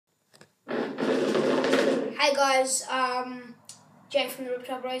Hey guys, Jay from the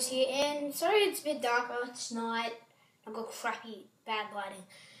Reptile Bros here, and sorry it's a bit darker, it's night, I've got crappy, bad lighting.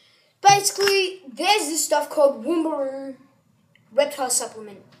 Basically, there's this stuff called Woombaroo Reptile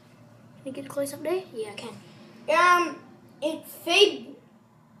Supplement. Can you get a close up there? Yeah, I can. It feed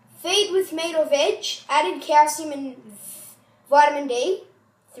with meat or veg, added calcium and vitamin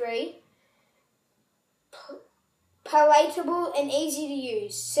D3, palatable and easy to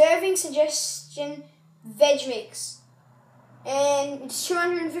use. Serving suggestion, veg mix. And it's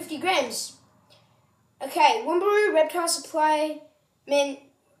 250 grams. Okay, Woombaroo Reptile Supplement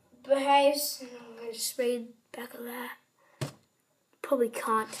behaves. I'm going to just read back of that. Probably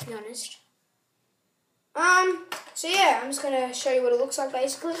can't, to be honest. So yeah, I'm just going to show you what it looks like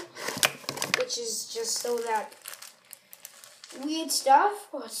basically. Which is just all that weird stuff.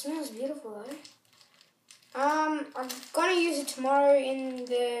 Oh, it smells beautiful though. I'm going to use it tomorrow in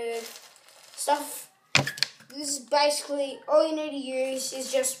the stuff. This is basically, all you need to use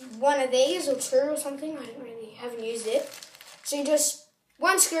is just one of these or two or something. I haven't used it. So you just,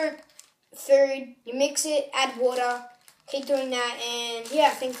 one scoop, food, you mix it, add water, keep doing that, and yeah, I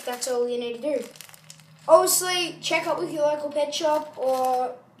think that's all you need to do. Obviously, check up with your local pet shop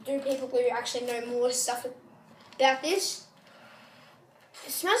or do people who actually know more stuff about this.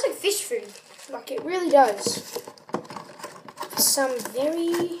 It smells like fish food. Like, it really does. For some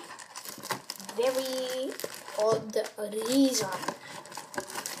very odd reason.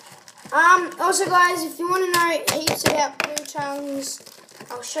 Also guys, if you want to know heaps about blue tongues,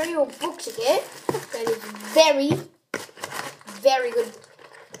 I'll show you a book to get. That is very good,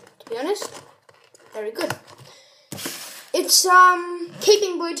 to be honest. Very good. It's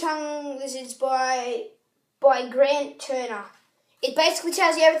Keeping Blue Tongue Lizards by Grant Turner. It basically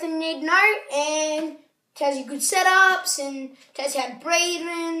tells you everything you need to know and tells you good setups and tells you how to breed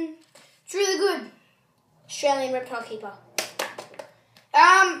them. It's really good. Australian reptile keeper.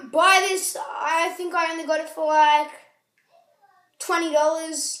 Buy this, I think I only got it for like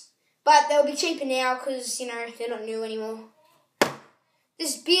 $20, but they'll be cheaper now because, you know, they're not new anymore.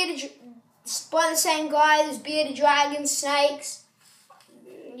 This bearded, by the same guy, there's bearded dragons, snakes.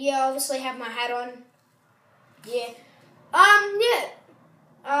 Yeah, obviously have my hat on. Yeah.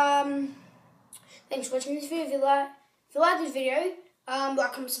 Thanks for watching this video. If you like this video,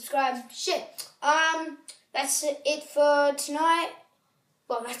 like, comment, subscribe, share. That's it for tonight.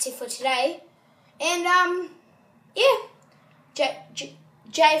 Well, that's it for today. And, yeah.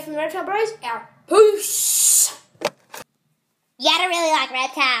 Jay from the Reptile Bros, out. Peace! Yeah, I don't really like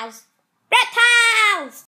reptiles. Reptiles!